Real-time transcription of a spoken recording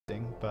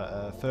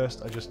But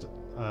first I just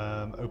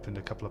opened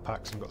a couple of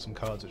packs and got some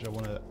cards which I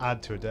want to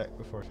add to a deck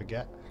before I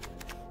forget.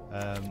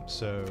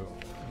 So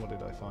what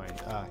did I find?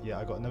 Yeah,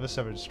 I got another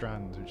Severed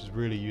Strand, which is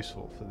really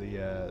useful for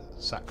the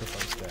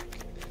sacrifice deck.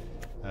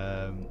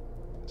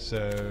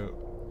 So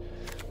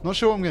not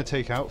sure what I'm going to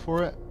take out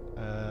for it.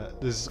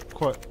 There's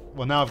quite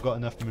well, now I've got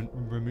enough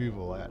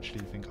removal. I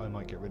actually think I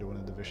might get rid of one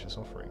of the Vicious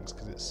Offerings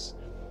because it's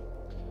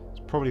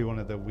probably one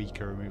of the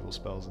weaker removal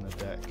spells in the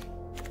deck,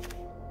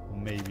 or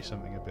maybe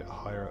something a bit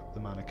higher up the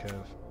mana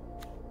curve.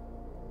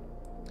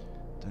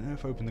 Don't know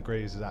if Open the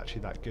Graves is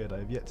actually that good.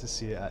 I've yet to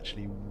see it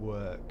actually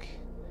work.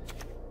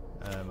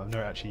 I've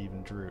never actually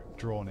even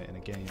drawn it in a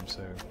game,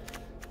 so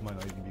it might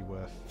not even be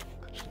worth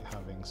actually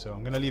having. So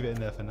I'm going to leave it in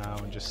there for now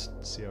and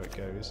just see how it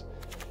goes.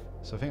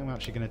 So I think I'm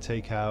actually going to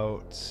take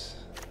out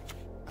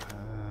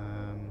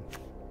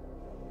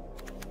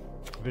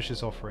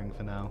Vicious Offering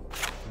for now.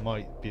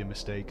 Might be a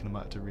mistake and I might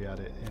have to re-add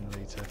it in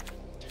later.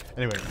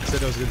 Anyway, I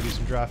said I was going to do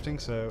some drafting,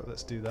 so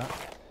let's do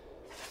that.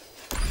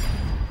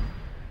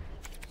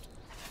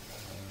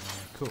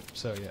 Cool,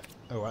 so yeah.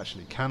 Oh,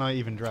 actually, can I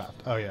even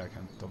draft? Oh yeah, I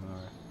can.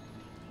 Dominaria.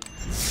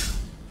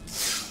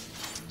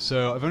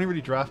 So I've only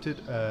really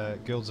drafted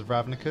Guilds of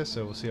Ravnica,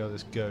 so we'll see how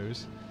this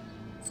goes.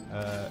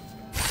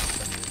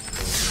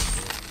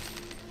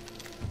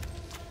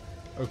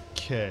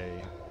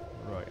 Okay,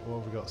 right, what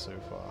have we got so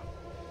far?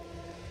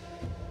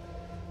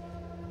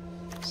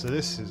 So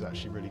this is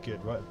actually really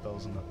good, right?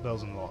 Bells and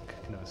Lock,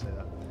 I can never say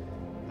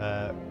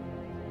that.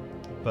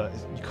 But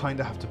you kind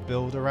of have to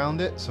build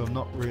around it, so I'm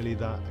not really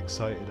that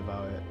excited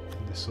about it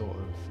in this sort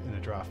of, in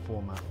a draft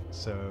format.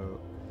 So,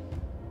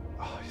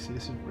 oh, you see,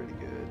 this is really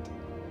good.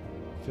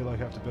 I feel like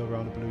I have to build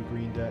around a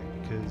blue-green deck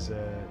because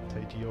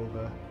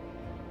Tatyova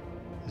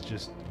is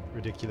just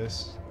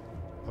ridiculous.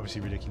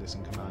 Obviously ridiculous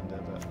in Commander,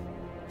 but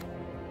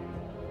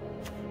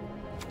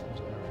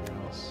everything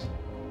else,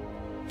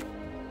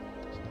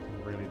 there's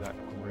nothing really that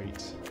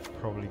great.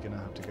 Probably gonna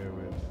have to go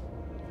with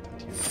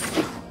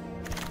Tatyova.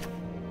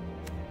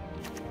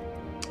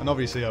 And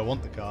obviously I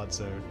want the card,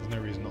 so there's no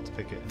reason not to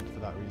pick it for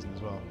that reason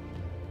as well.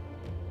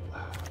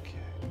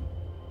 Okay.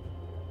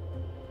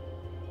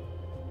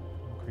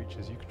 More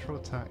creatures. You control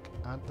attack,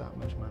 add that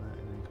much mana,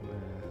 and then come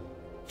there.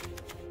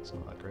 It's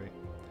not that great.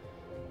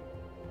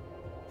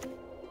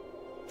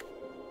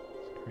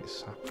 Great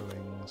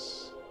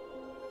saplings.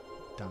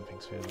 Damping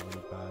Sphere is a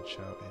really bad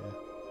shout here.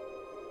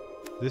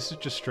 This is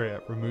just straight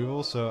up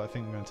removal, so I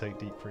think I'm going to take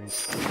Deep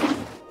Freeze.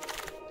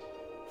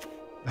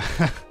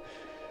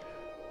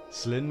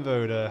 Slin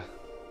Voda.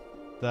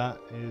 That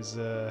is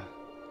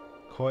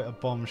quite a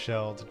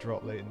bombshell to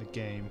drop late in the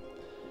game.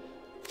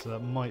 So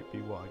that might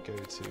be what I go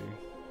to.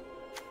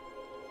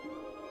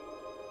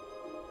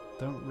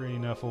 Don't really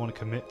know if I want to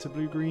commit to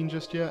blue-green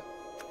just yet.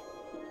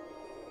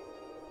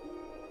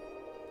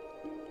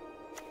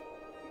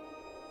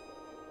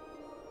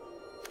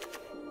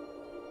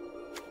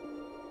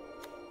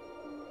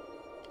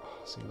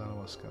 See,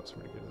 Llanowar Scout's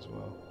really good as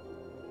well.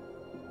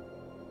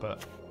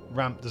 But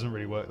ramp doesn't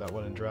really work that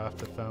well in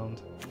draft, I've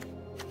found.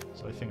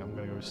 So I think I'm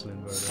going to go with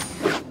Slin Voda.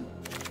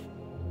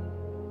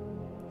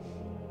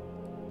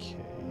 Okay.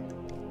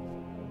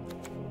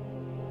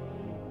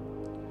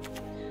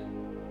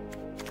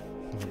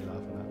 What are you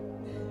laughing at?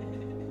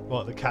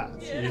 What, the cat?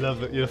 Yeah. You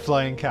love it? You're a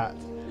flying cat?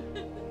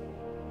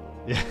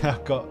 Yeah,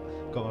 I've got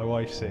my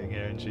wife sitting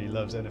here and she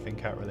loves anything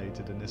cat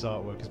related, and this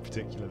artwork is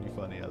particularly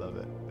funny. I love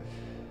it.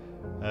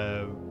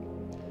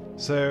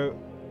 Sorry?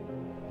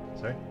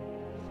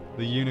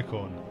 The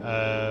unicorn.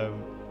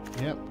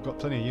 Yep, got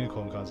plenty of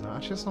unicorn cards now.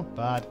 Actually, that's not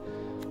bad.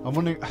 I'm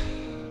wondering,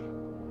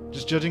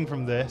 just judging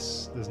from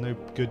this, there's no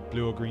good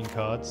blue or green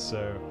cards,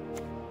 so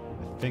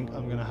I think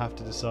I'm going to have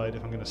to decide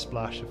if I'm going to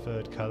splash a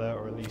third colour,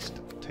 or at least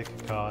take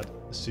a card,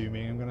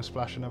 assuming I'm going to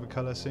splash another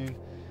colour soon.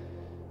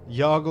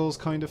 Yargle's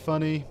kind of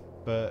funny,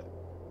 but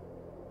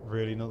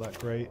really not that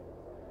great.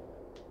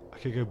 I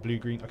could go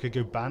blue-green, I could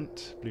go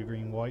Bant,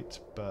 blue-green-white,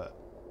 but...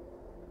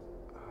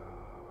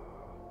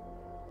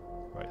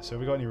 Right, so have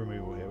we got any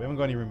removal here? We haven't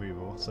got any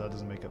removal, so that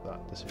doesn't make up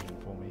that decision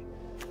for me.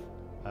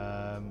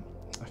 I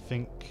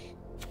think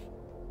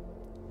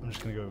I'm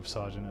just going to go with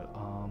Sergeant at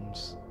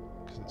Arms,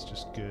 because it's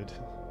just good.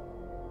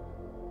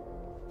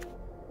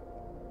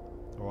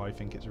 Or I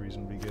think it's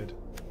reasonably good.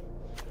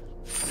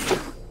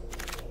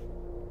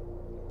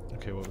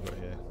 Okay, what have we got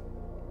here?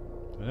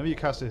 Whenever you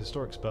cast a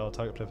historic spell,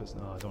 target player puts...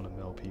 No, I don't want to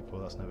mill people,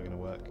 that's never going to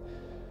work.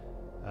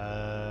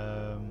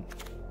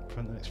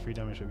 Prevent the next free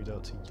damage will be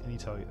dealt to any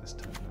target this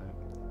turn. No.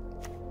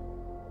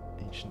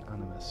 Ancient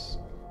Animus.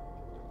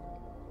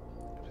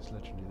 If it's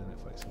legendary, then it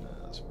fights in there.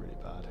 That's really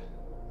bad.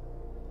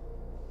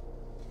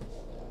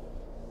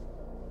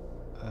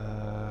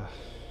 I'm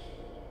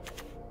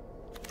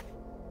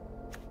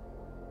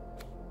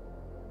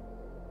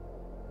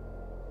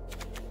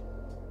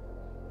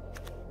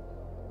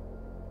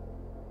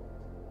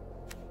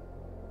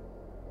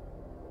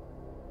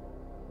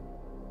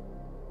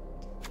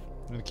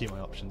going to keep my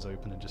options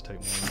open and just take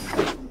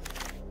more.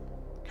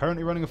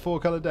 Currently running a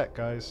 4-colour deck,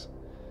 guys.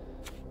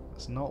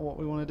 That's not what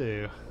we want to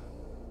do.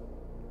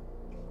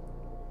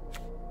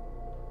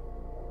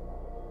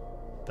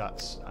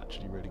 that's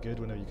actually really good.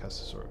 Whenever you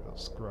cast a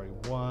scry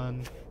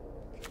 1.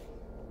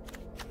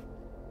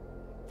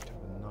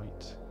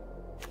 Knight.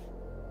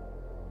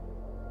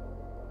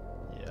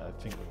 Yeah, I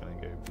think we're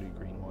going to go blue,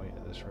 green, white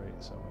at this rate,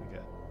 so I'm going to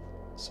get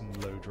some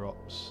low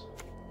drops.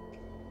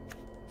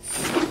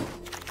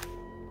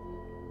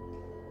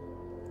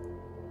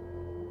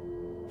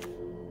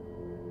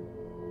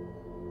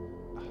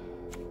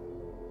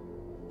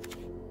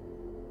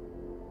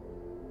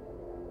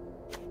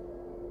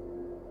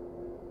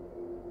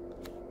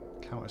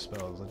 Counter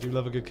spells. I do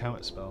love a good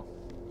counter spell.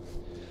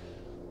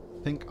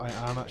 I think I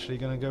am actually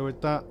going to go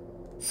with that.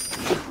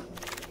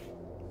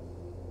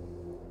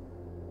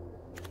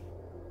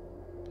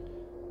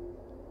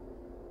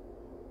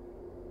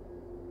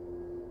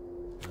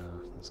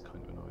 That's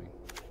kind of annoying.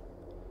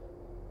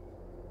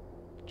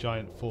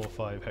 Giant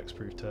 4/5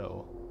 hexproof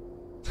turtle.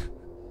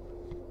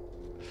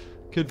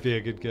 Could be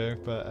a good go,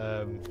 but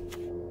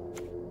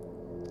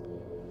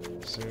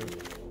so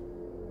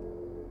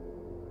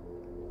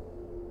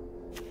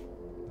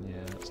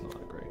yeah, that's not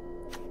that great.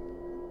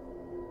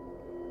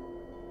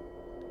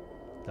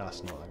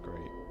 That's not that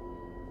great.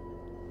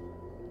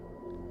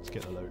 Let's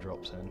get the low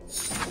drops in.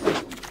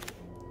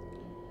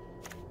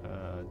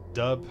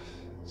 Dub,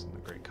 it's not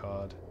a great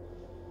card.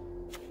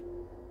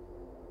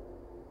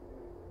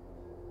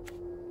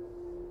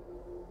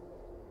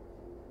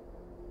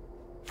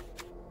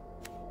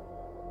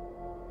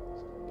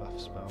 Buff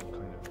spell,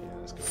 kind of, yeah,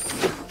 let's go.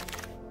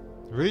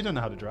 I really don't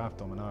know how to draft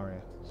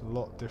Dominaria. It's a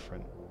lot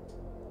different.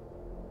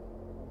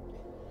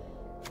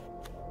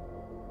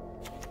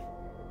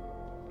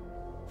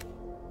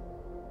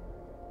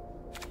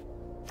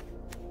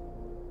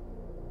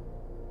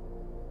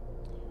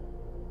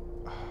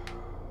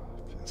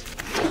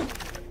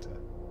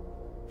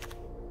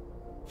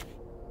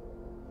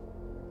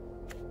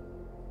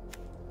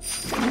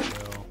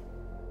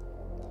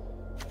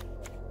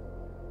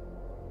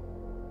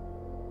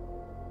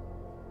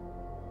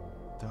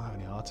 Don't have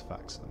any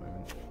artifacts at the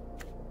moment.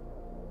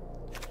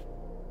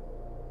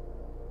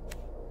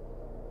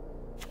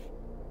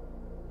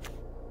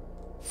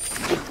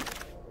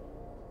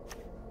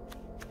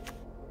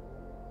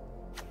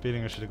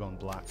 Feeling I should have gone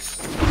black.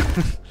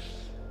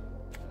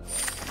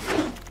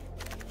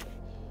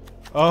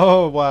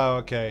 Oh wow,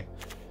 okay.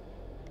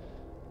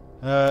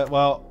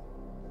 Well,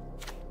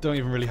 don't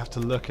even really have to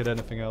look at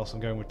anything else. I'm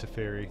going with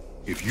Teferi.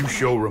 If you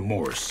show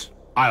remorse,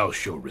 I'll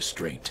show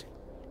restraint.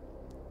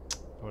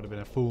 I would have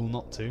been a fool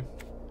not to.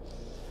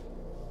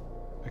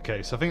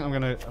 Okay, so I think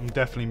I'm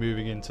definitely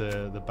moving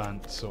into the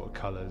Bant sort of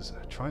colours.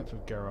 Triumph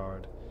of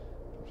Gerard.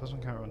 Plus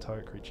one counter on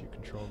target creature you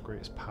control with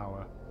greatest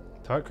power.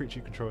 Target creature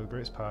you control with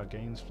greatest power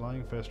gains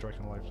flying, first strike,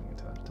 and lifelink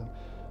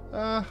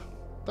attack.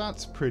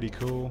 That's pretty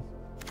cool.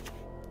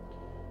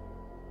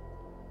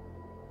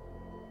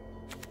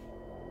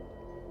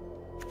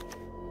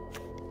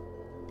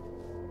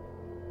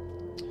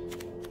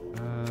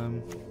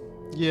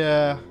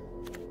 Yeah.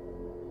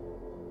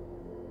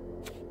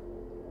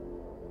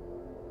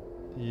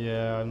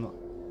 Yeah, I'm not.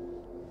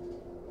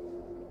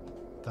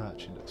 That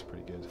actually looks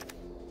pretty good.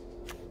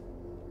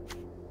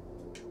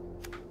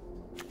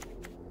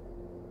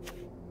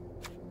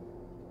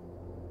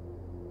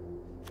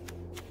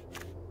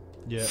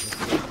 Yeah,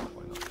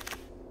 why not?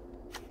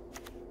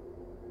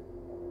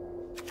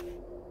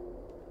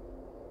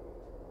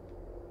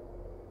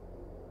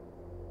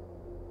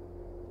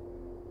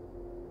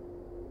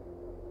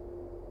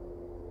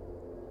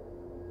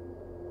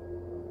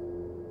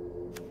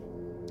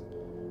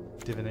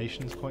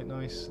 Divination's quite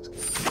nice. Let's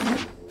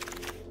go.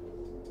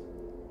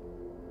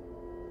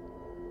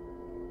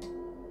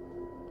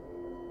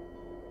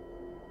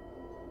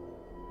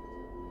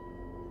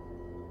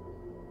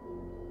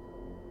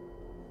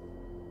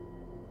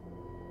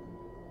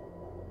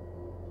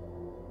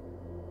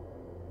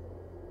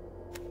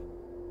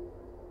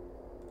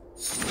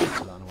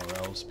 Anywhere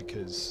else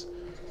because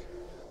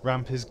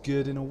ramp is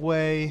good in a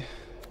way.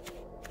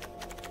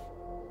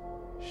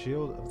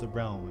 Shield of the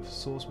Realm. If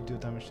source would deal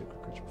damage to a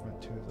creature,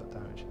 prevent 2 of that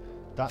damage.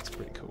 That's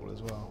pretty cool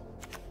as well.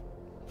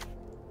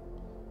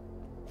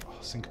 Oh,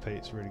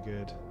 Syncopate's really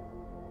good.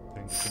 I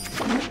think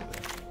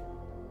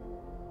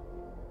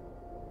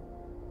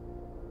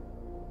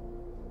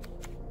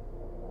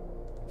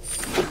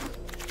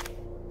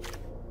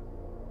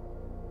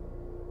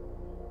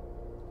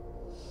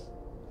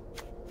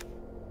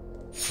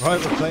right,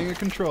 we're playing a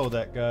control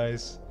deck,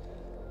 guys.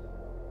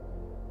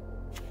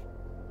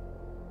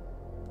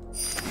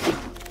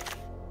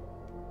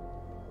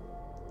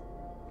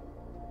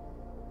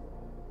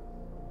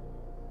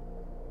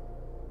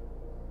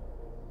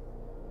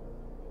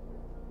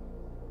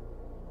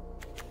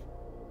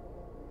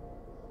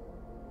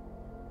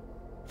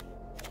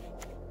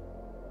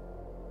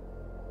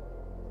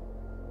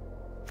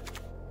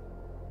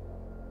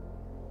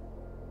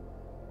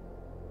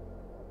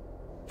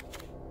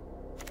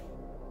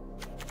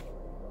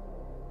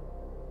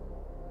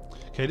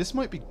 Okay, this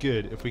might be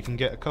good if we can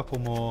get a couple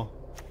more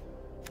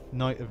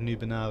Knight of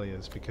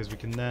Nubinalias, because we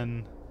can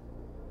then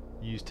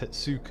use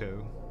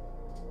Tetsuko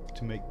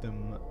to make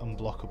them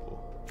unblockable.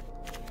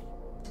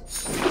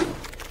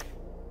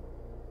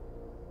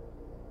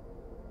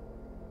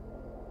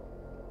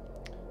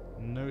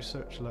 No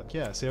such luck.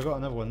 Yeah, see, I got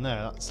another one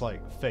there. That's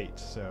like fate,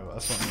 so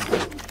that's what I'm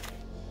doing.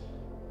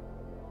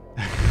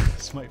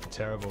 This might be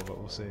terrible, but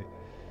we'll see.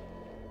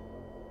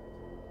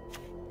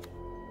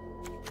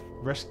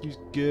 Rescue's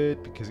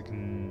good because it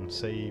can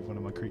save one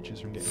of my creatures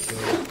from getting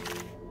killed.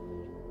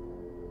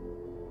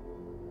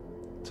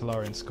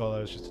 Teferi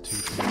Scholar is just a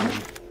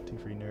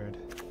 2/3 nerd.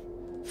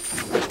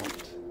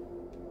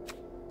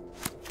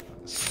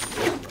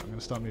 I'm going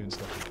to start moving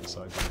stuff to the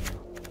side now.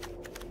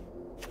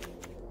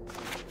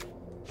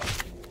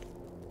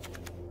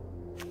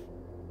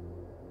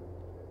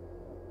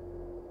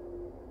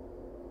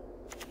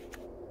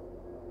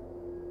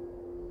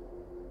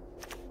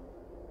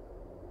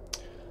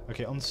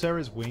 Okay, on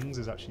Sarah's Wings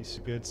is actually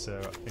super good, so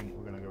I think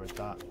we're going to go with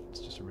that. It's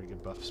just a really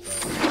good buff spell.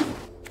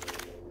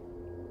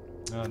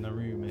 Ah,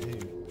 Naru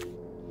Mehu.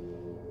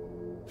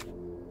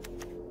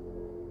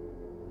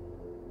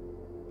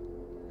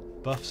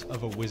 Buffs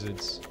other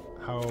wizards.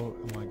 How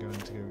am I going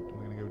to go? Am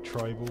I going to go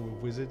tribal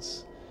with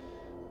wizards?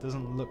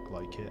 Doesn't look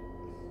like it.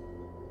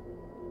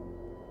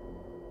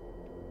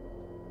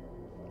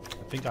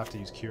 I think I have to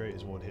use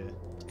Curator's Ward here.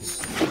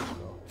 It's good as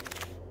well.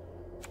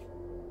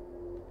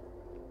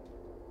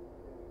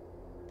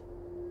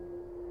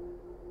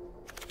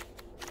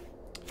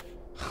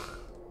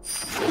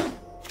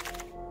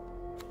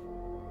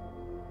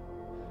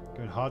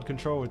 Going hard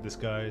control with this,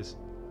 guys.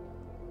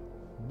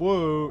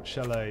 Whoa,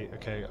 Chalet.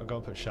 Okay, I've got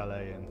to put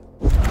Chalet in.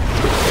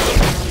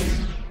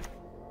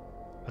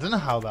 I don't know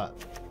how that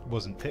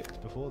wasn't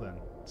picked before then.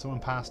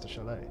 Someone passed a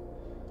Chalet.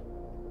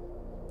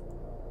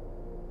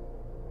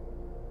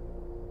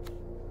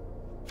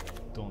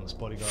 Dawnless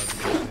Bodyguard is a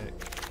good pick.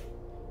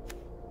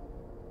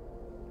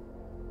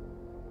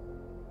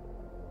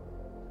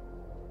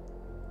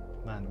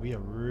 Man, we are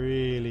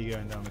really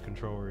going down the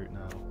control route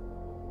now.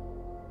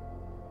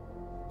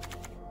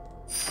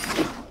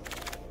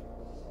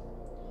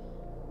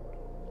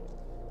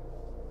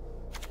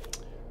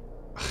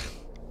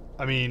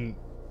 I mean,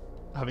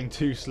 having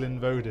 2 Slyn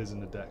Voders in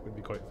the deck would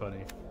be quite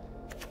funny.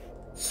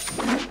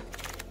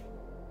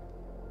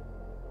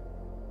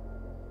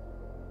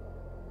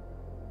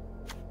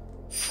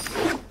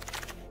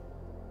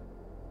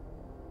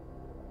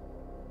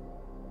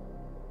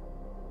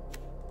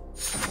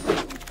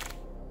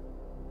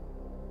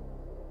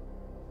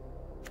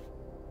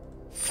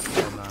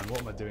 Oh man,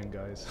 what am I doing,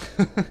 guys?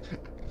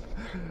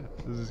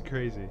 This is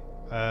crazy.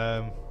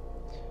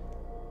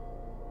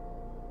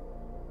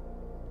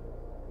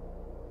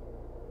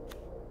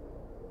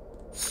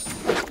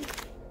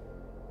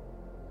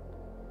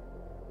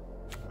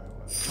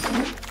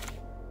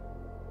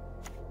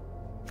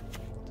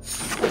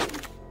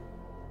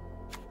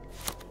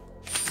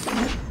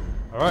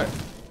 Alright,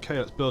 okay,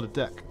 let's build a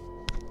deck.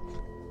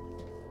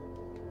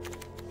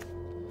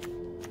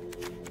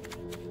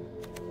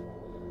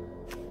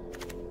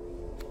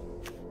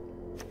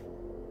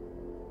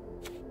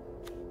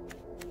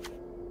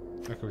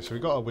 Okay, so we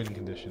got our win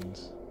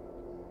conditions.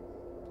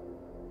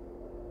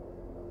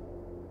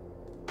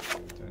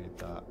 Don't need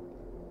that.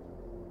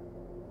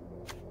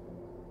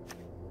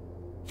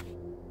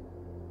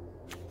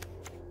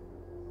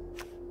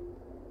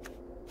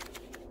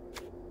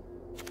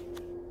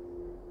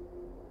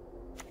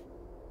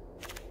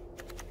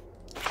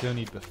 Don't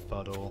need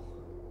Befuddle.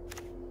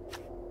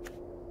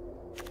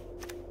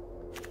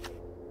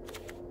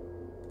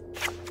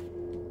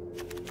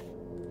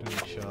 Don't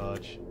need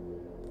Charge.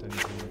 Don't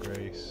need Moon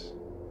Grace.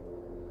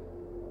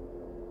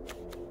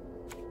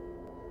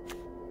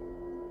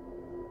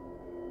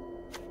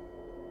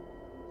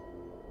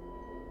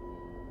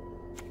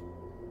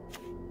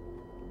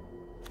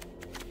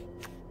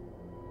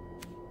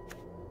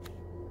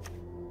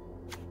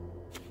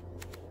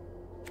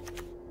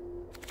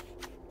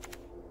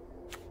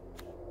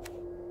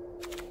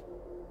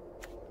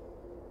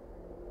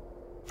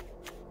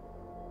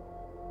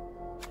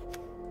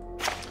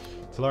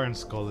 Teferi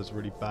Scholar is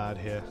really bad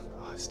here.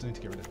 Oh, I still need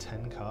to get rid of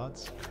 10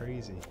 cards?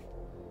 Crazy.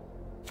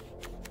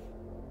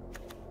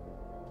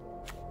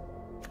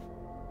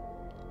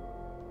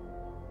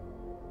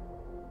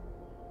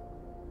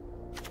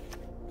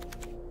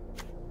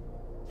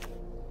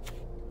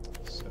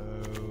 So...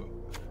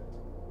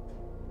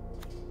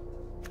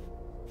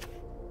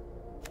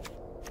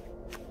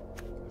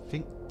 I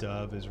think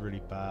Dove is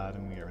really bad.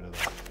 I'm going to get rid of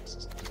that. It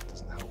just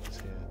doesn't help us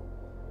here.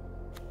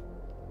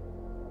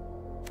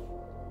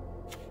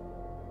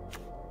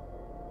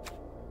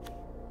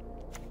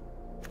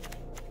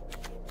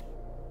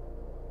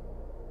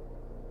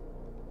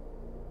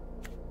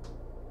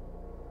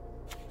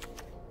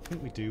 I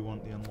think we do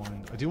want the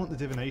Unwind. I do want the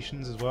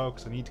Divinations as well,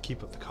 because I need to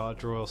keep up the card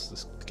draw, else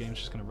the game's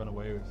just going to run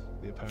away with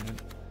the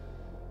opponent.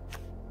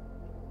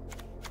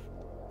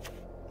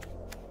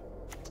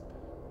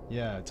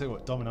 Yeah, I tell you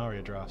what,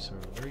 Dominaria drafts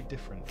are very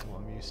different to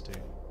what I'm used to.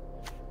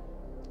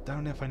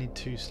 Don't know if I need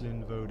 2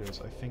 Slyn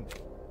Voders. I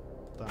think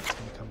that's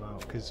going to come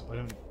out, because I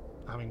don't...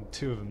 Having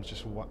 2 of them is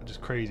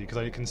just crazy, because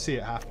I can see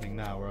it happening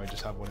now, where I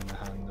just have one in the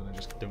hand and I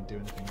just don't do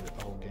anything with it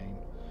the whole game.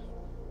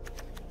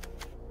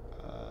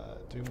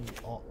 doing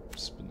the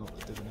ops, but not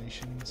the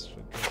divinations. Should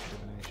I drop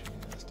divination?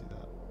 Yeah, let's do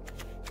that.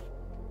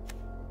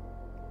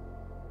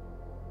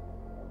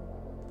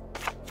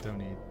 Don't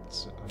need.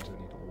 I don't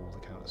need all the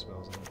counter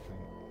spells. I don't think.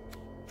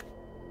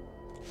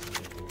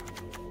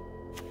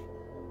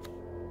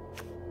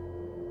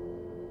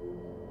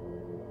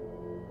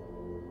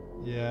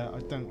 Yeah, I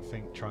don't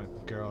think Triumph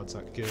of Gerard's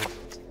that good.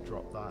 Let's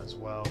drop that as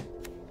well.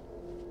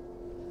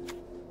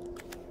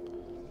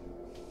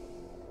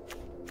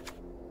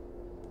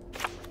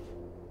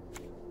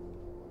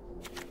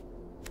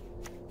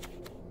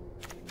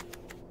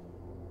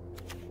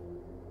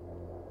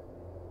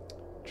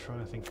 Trying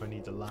to think if I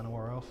need the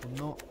Llanowar Elf or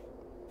not.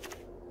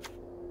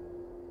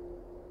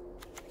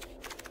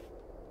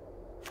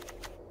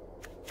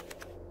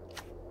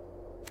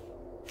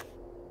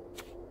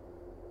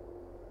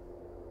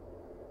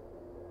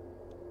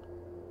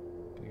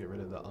 Gonna get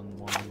rid of the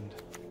Unwind.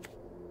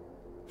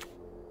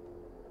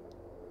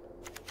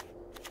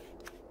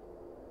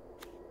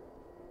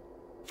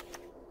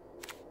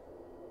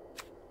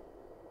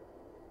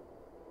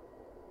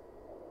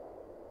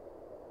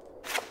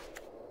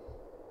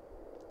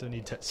 Don't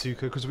need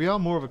Tetsuka because we are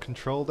more of a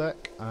control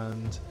deck,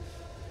 and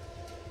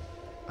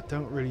I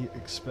don't really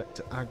expect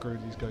to aggro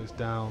these guys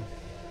down.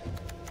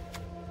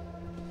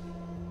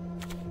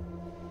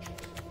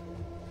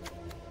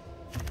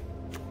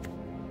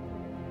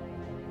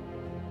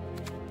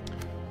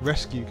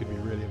 Rescue could be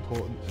really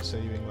important for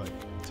saving like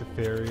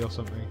Teferi or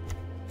something.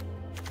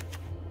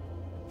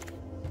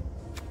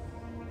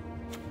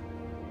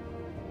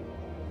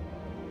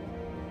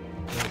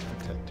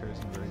 Protector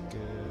isn't very good.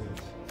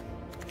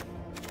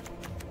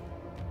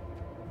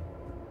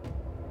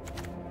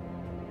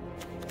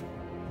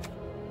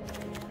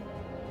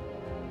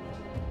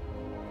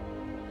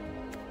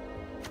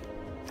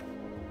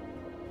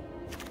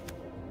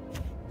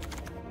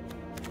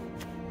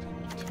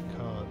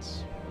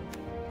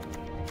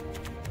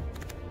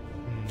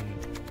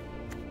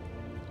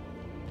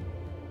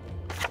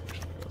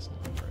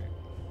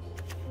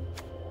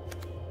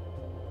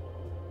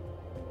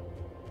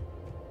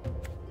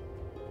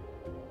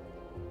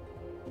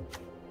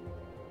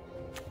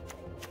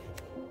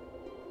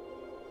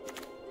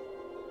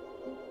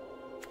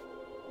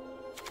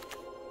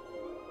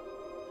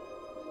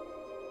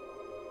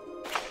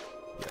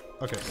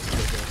 Okay,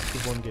 let's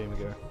give one game a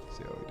go.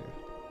 See how we do.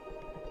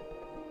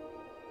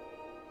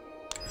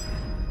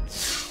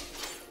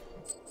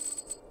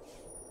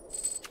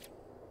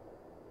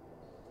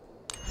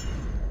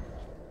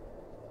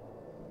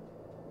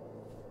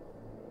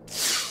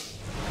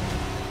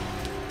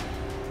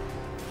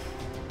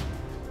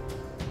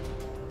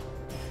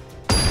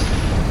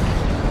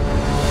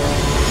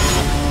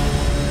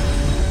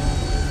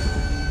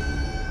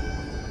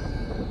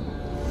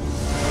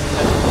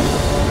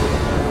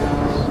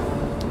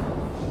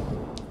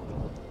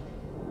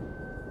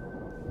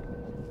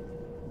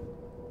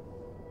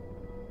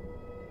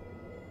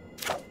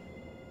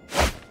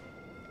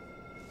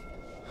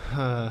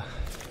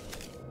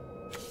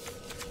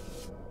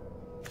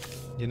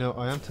 You know,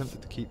 I am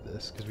tempted to keep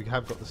this because we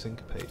have got the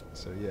Syncopate,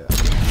 so yeah.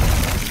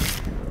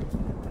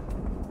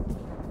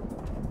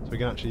 So we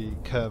can actually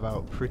curve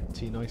out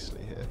pretty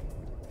nicely here.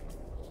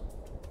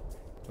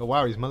 Oh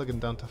wow, he's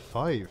mulliganed down to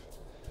 5.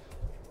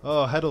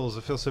 Oh, Heddles,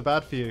 I feel so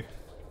bad for you.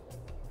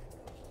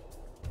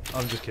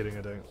 I'm just kidding,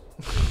 I don't.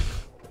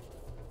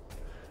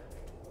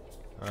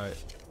 Alright.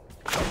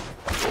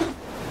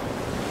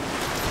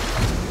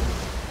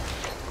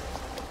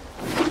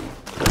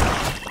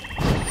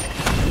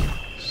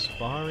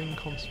 Sparring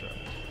Construct.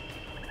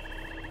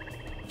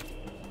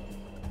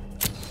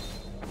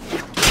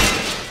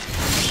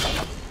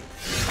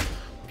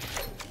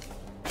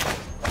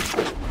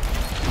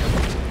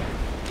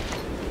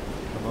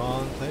 Come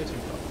on, play 2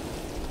 cards.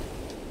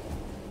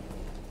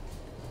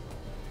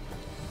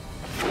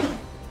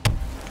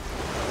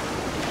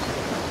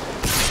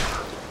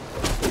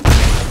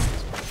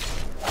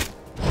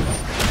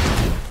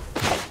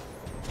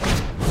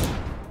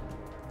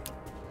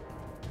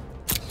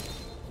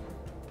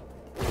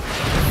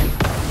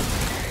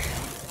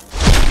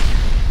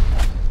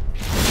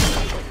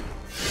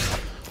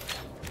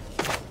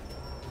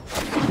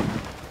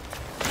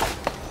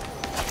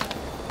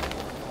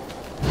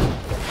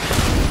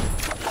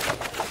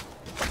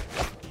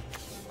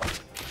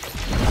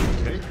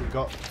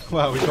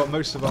 Well, we've got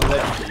most of our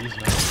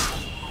legendaries now.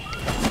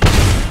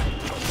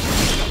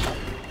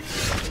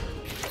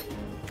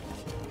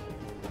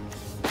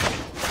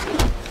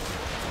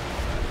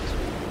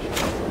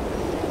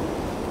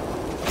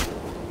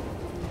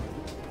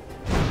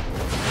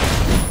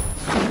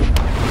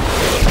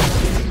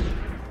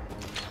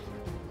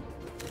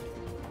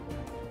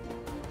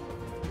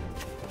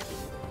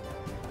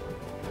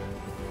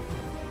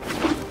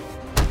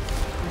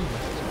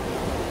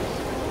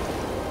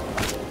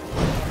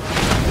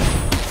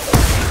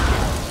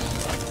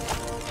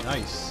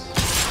 Nice.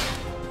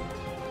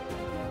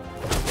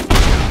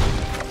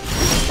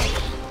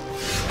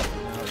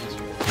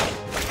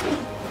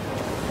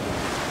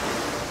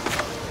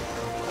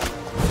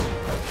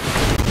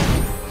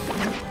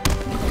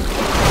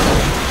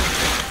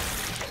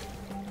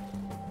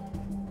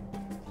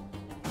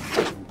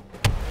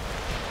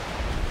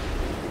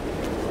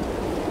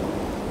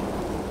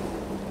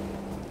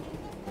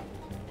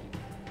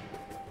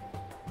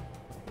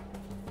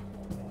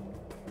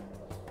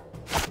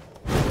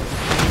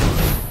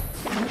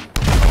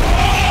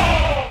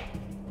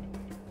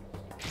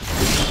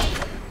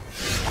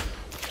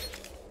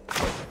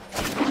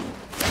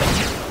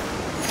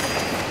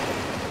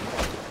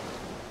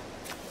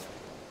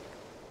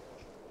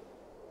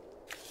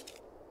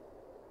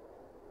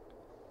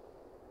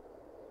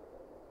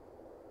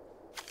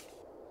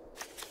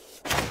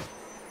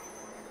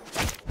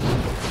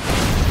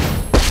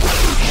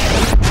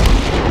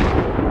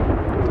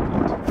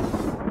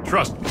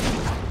 Trust me,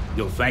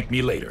 you'll thank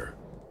me later.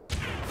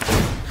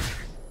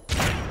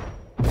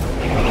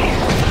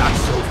 Not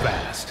so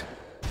fast.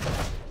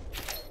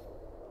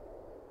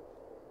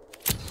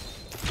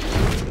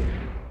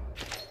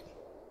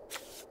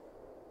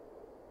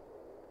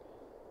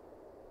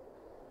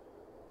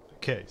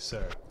 Okay,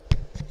 so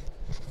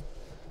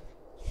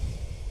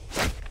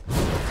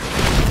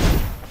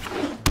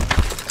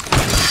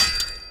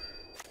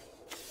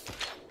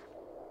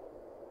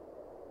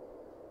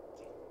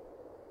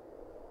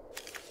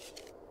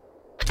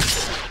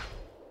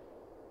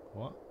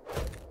what?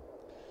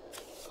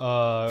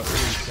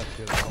 Reset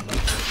the combat.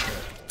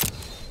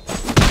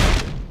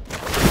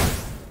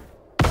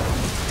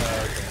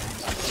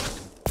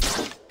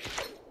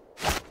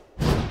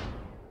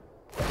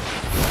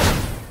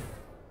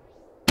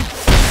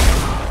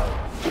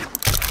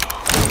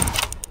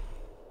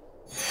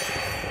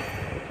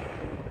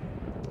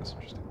 That's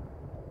interesting.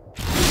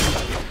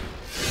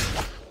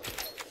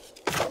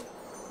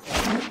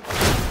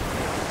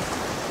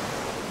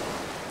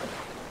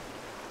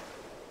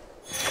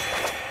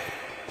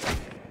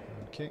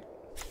 Okay.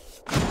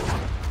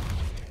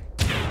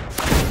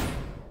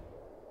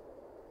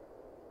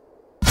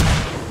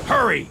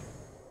 Hurry!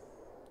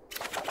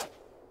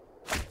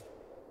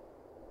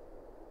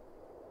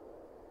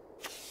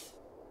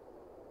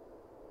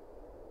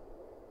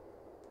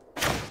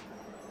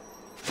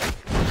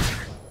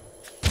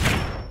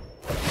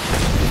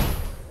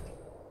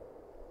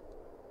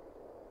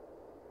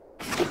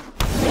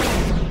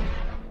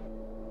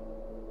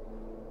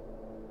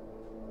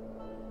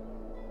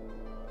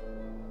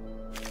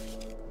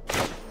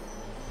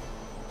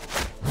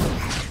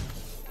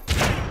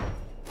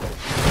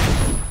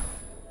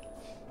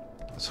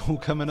 It's all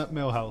coming up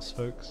Millhouse,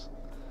 folks.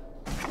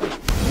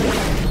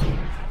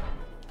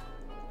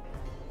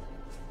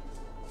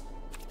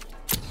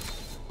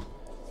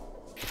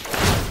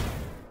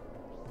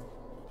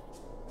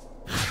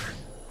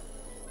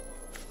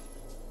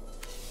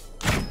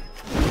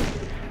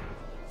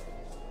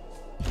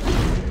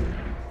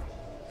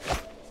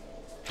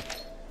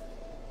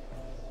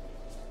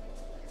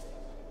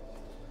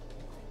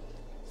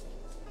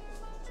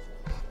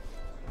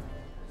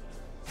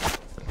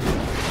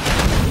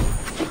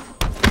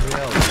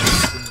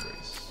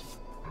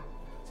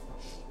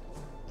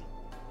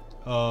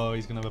 Oh,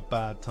 he's gonna have a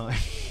bad time.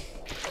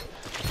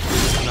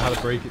 I don't know how to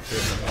break it to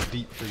him. Like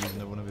deep freeze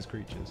into one of his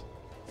creatures.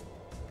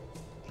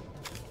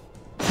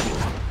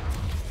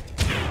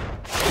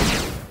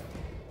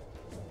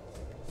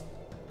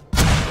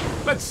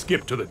 Let's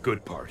skip to the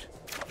good part.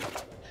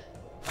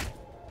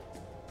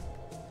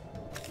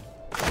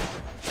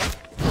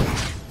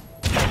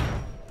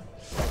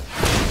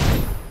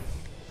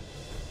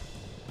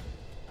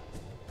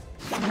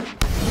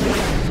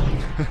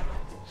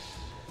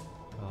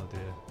 Oh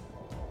dear.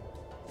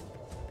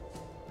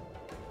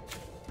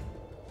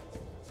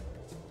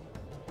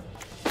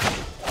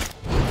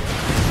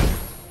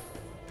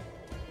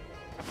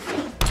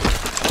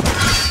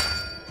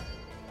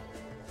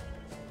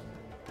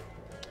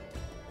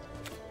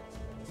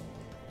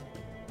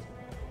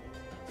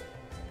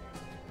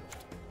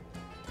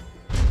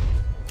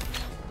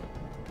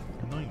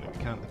 Annoying that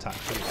we can't attack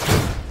through.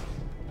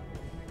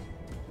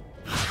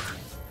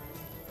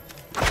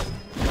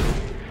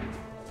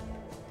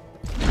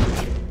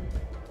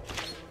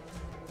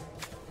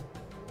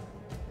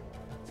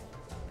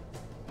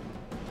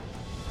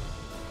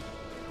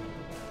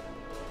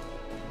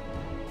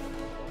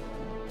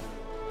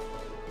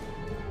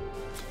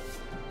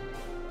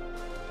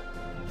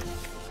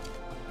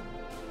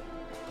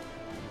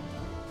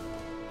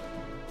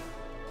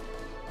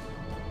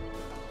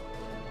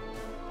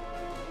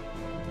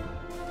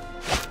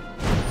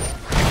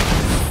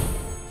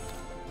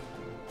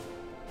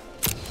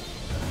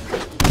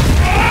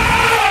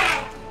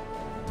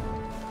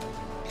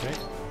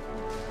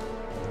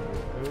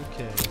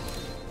 Okay.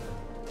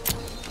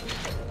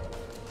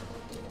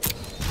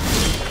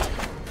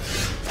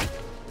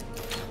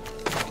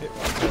 Okay,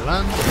 well,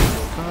 land,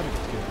 card, we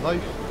get to get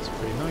life, that's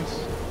pretty nice.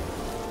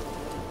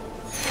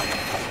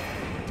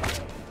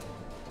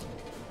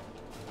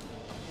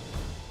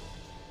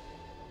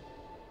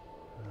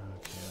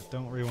 Okay, I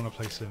don't really want to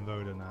play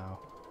Slimvoda now.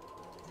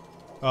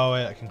 Oh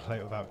wait, I can play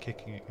it without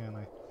kicking it, can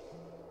I?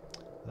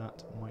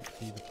 That might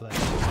be the play.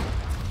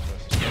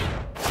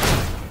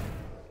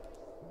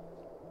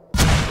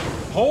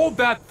 Hold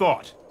that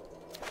thought.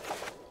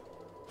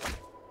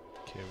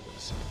 Okay, we've got to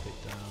syncopate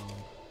down.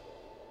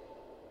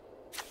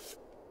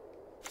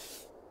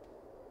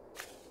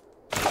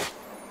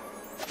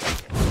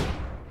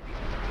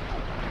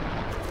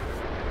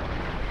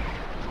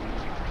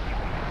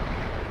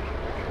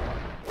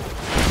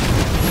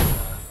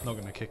 Not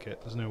gonna kick it,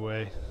 there's no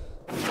way.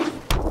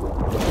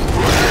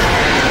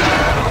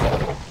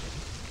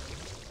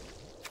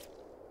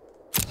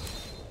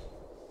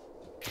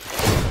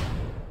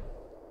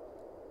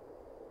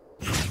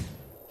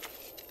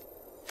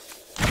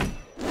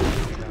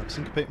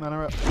 Syncopate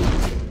mana up.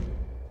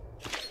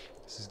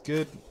 This is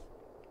good.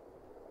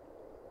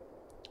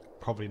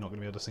 Probably not going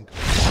to be able to syncopate.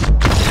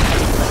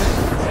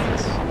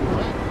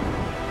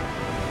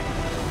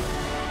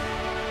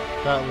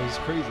 That was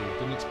crazy.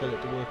 Didn't expect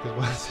it to work as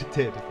well as it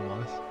did, if I'm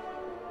honest.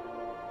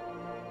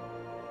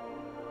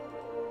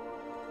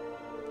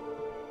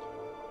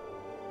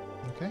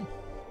 Okay.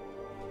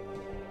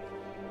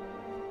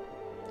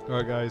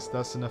 Alright guys,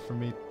 that's enough for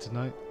me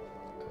tonight.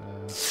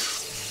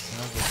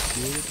 Have a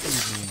good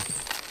evening.